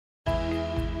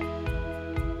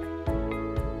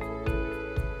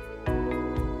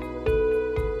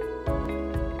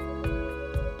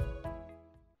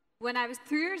When I was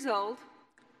 3 years old,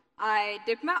 I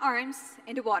dipped my arms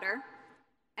into water,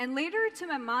 and later, to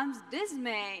my mom's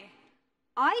dismay,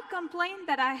 I complained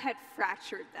that I had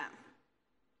fractured them.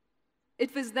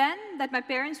 It was then that my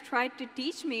parents tried to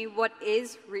teach me what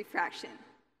is refraction.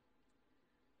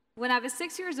 When I was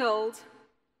 6 years old,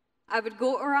 I would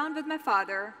go around with my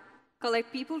father,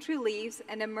 collect people tree leaves,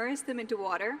 and immerse them into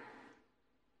water,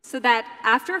 so that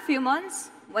after a few months,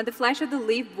 when the flesh of the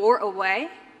leaf wore away,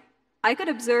 I could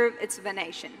observe its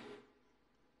venation.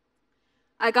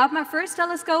 I got my first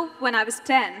telescope when I was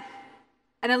 10,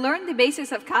 and I learned the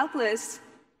basics of calculus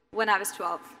when I was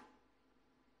 12.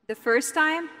 The first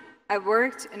time I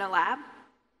worked in a lab,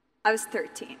 I was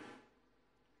 13.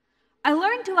 I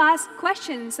learned to ask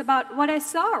questions about what I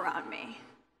saw around me.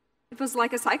 It was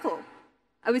like a cycle.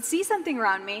 I would see something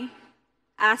around me,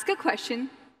 ask a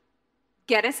question,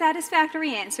 get a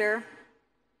satisfactory answer,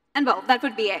 and well, that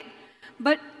would be it.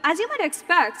 But as you might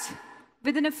expect,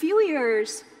 within a few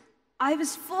years, I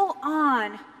was full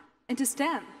on into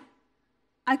STEM.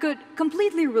 I could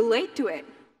completely relate to it.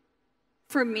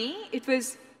 For me, it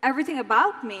was everything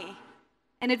about me,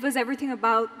 and it was everything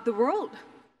about the world.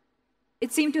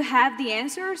 It seemed to have the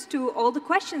answers to all the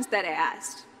questions that I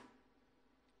asked.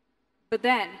 But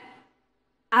then,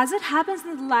 as it happens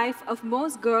in the life of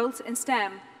most girls in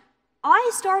STEM, I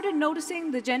started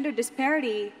noticing the gender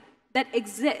disparity that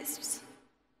exists.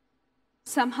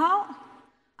 Somehow,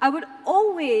 I would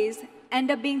always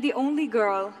end up being the only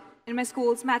girl in my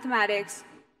school's mathematics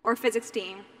or physics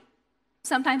team,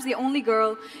 sometimes the only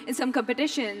girl in some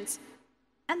competitions.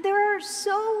 And there are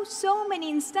so many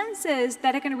instances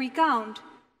that I can recount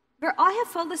where I have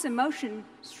felt this emotion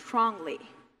strongly.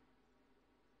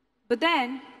 But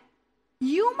then,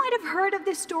 you might have heard of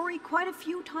this story quite a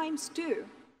few times too.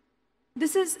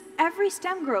 This is every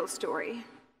STEM girl story.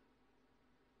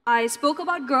 I spoke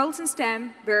about girls in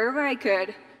STEM wherever I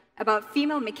could, about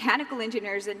female mechanical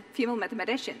engineers and female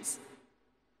mathematicians.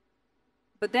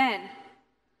 But then,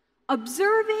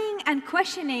 observing and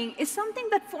questioning is something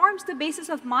that forms the basis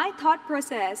of my thought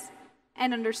process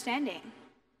and understanding.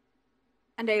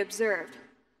 And I observed.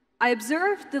 I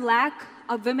observed the lack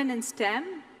of women in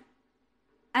STEM,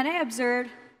 and I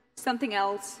observed something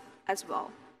else as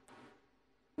well.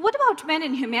 What about men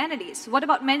in humanities? What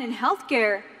about men in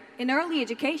healthcare, in early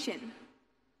education?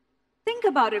 Think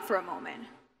about it for a moment.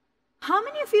 How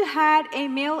many of you had a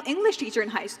male English teacher in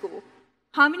high school?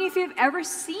 How many of you have ever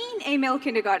seen a male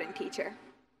kindergarten teacher?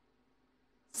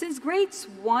 Since grades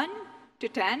 1 to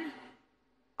 10,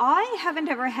 I haven't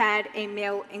ever had a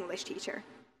male English teacher.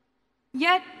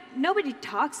 Yet, nobody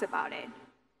talks about it.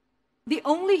 The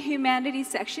only humanities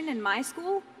section in my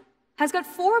school has got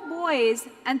 4 boys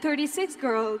and 36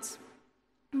 girls,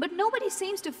 but nobody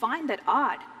seems to find that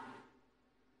odd.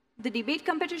 The debate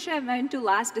competition I went to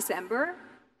last December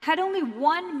had only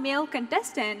 1 male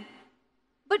contestant,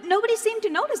 but nobody seemed to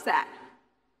notice that.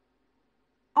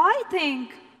 I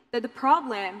think that the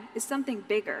problem is something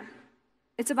bigger.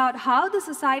 It's about how the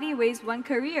society weighs one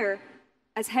career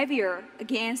as heavier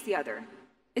against the other.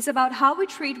 It's about how we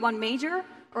treat one major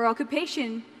or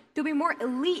occupation to be more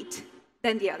elite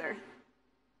than the other.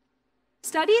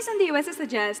 Studies in the USA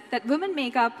suggest that women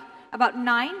make up about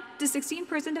 9 to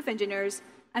 16% of engineers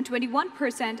and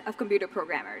 21% of computer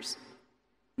programmers.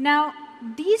 Now,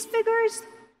 these figures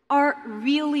are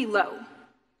really low,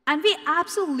 and we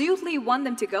absolutely want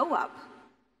them to go up.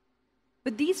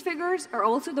 But these figures are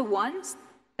also the ones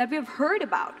that we have heard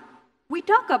about. We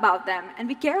talk about them, and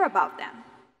we care about them.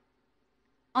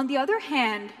 On the other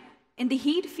hand, in the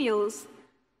heat fields,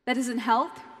 that is in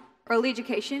health, early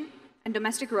education, and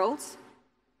domestic roles,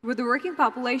 where the working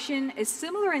population is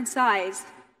similar in size,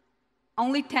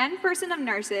 only 10% of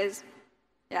nurses,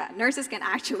 nurses can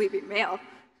actually be male,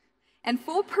 and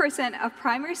 4% of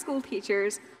primary school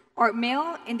teachers are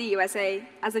male in the USA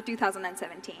as of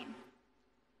 2017.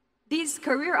 These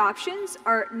career options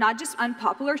are not just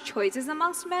unpopular choices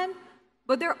amongst men,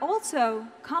 but they're also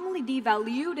commonly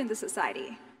devalued in the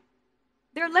society.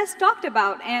 They're less talked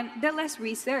about and they're less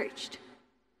researched.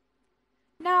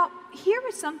 Now, here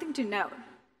is something to note.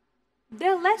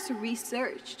 They're less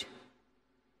researched.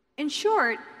 In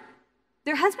short,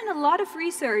 there has been a lot of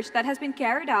research that has been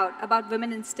carried out about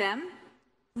women in STEM,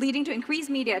 leading to increased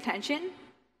media attention.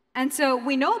 And so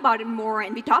we know about it more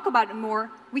and we talk about it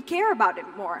more, we care about it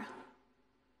more.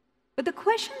 But the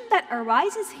question that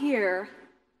arises here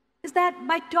is that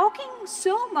by talking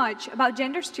so much about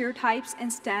gender stereotypes in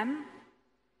STEM,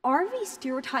 are we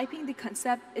stereotyping the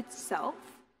concept itself?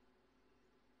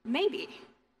 Maybe.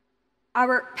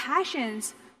 Our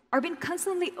passions are being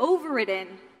constantly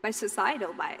overridden by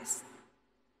societal bias.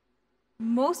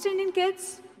 Most Indian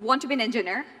kids want to be an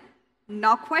engineer,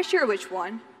 not quite sure which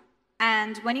one,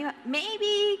 and when you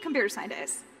maybe computer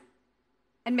scientist.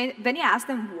 And when you ask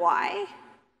them why,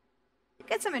 you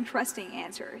get some interesting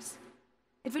answers.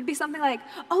 It would be something like,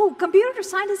 oh, computer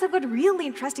scientists have got really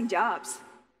interesting jobs.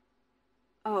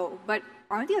 Oh, but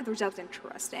aren't the other jobs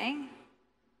interesting?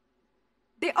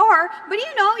 They are, but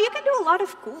you can do a lot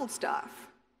of cool stuff.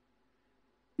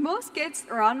 Most kids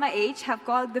around my age have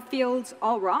got the fields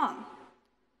all wrong.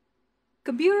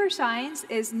 Computer science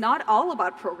is not all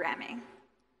about programming.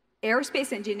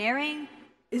 Aerospace engineering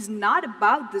is not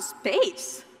about the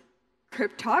space.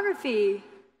 Cryptography,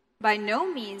 by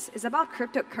no means, is about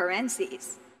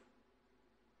cryptocurrencies.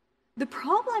 The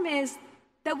problem is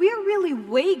that we are really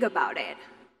vague about it.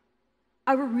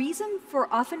 Our reason for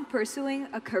often pursuing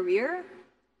a career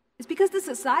is because the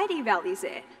society values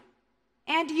it.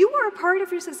 And you are a part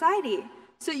of your society,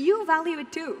 so you value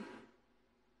it too.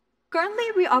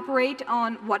 Currently, we operate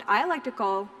on what I like to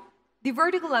call the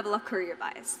vertical level of career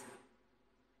bias.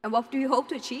 And what do we hope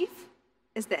to achieve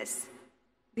is this,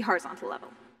 the horizontal level.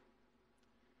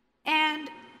 And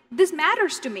this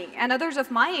matters to me and others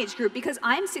of my age group because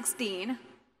I'm 16,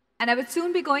 and I would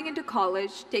soon be going into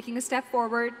college, taking a step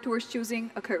forward towards choosing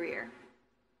a career.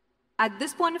 At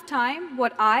this point of time,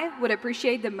 what I would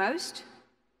appreciate the most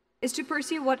is to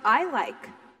pursue what I like,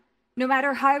 no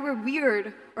matter how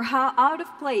weird or how out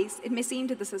of place it may seem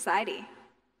to the society.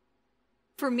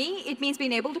 For me, it means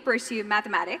being able to pursue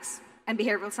mathematics and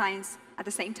behavioral science at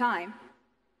the same time.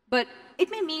 But it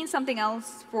may mean something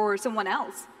else for someone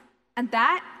else, and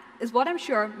that is what I'm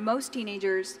sure most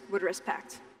teenagers would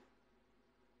respect.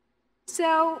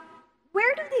 So,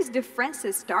 where do these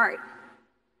differences start?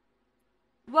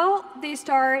 Well, they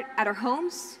start at our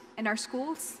homes and our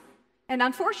schools, and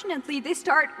unfortunately, they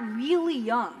start really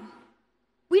young.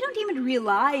 We don't even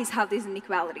realize how these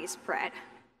inequalities spread.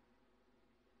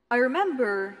 I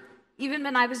remember, even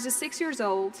when I was just 6 years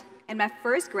old, in my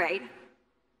first grade,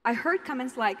 I heard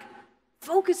comments like,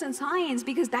 focus on science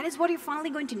because that is what you're finally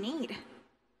going to need.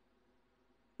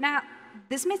 Now,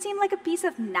 this may seem like a piece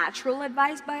of natural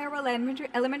advice by our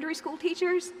elementary school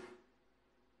teachers,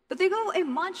 but they go a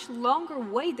much longer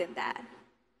way than that.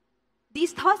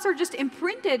 These thoughts are just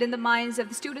imprinted in the minds of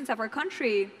the students of our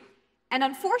country, and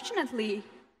unfortunately,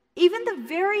 even the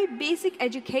very basic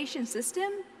education system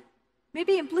may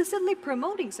be implicitly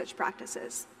promoting such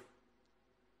practices.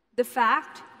 The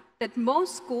fact that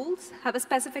most schools have a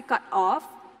specific cutoff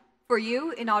for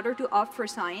you in order to opt for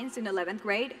science in 11th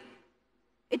grade,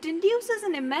 it induces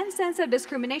an immense sense of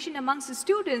discrimination amongst the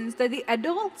students that the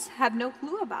adults have no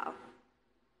clue about.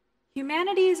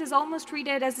 Humanities is almost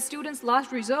treated as the student's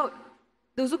last resort.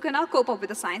 Those who cannot cope up with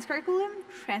the science curriculum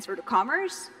transfer to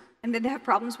commerce, and then they have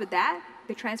problems with that,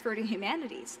 they transfer to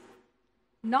humanities.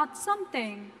 Not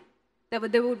something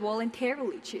that they would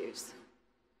voluntarily choose.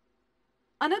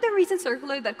 Another recent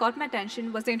circular that caught my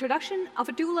attention was the introduction of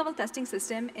a 2-level testing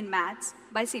system in maths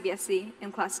by CBSE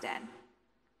in class 10.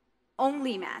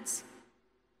 Only maths.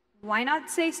 Why not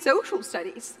say social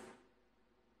studies?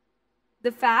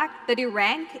 The fact that you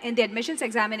rank in the admissions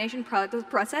examination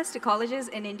process to colleges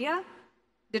in India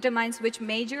determines which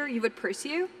major you would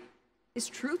pursue is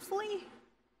truthfully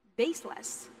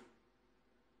baseless.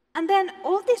 And then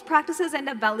all these practices end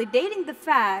up validating the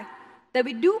fact that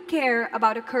we do care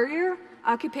about a career,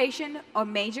 occupation, or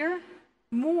major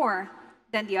more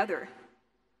than the other.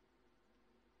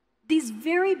 These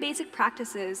very basic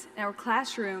practices in our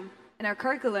classroom and our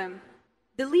curriculum,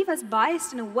 they leave us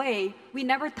biased in a way we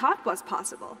never thought was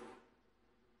possible.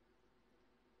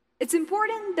 It's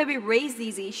important that we raise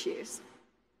these issues.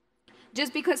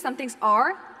 Just because some things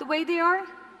are the way they are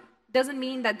doesn't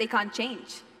mean that they can't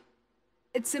change.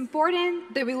 It's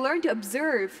important that we learn to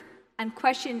observe and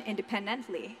question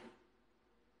independently.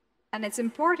 And it's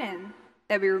important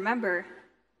that we remember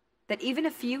that even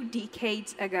a few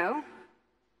decades ago,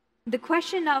 the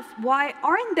question of why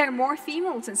aren't there more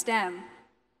females in STEM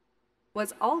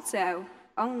was also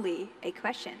only a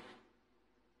question.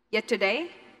 Yet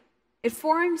today, it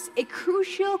forms a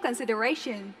crucial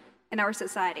consideration in our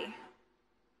society.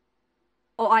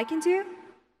 All I can do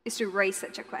is to raise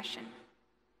such a question.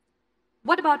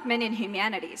 What about men in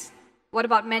humanities? What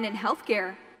about men in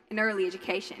healthcare and early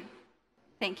education?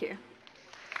 Thank you.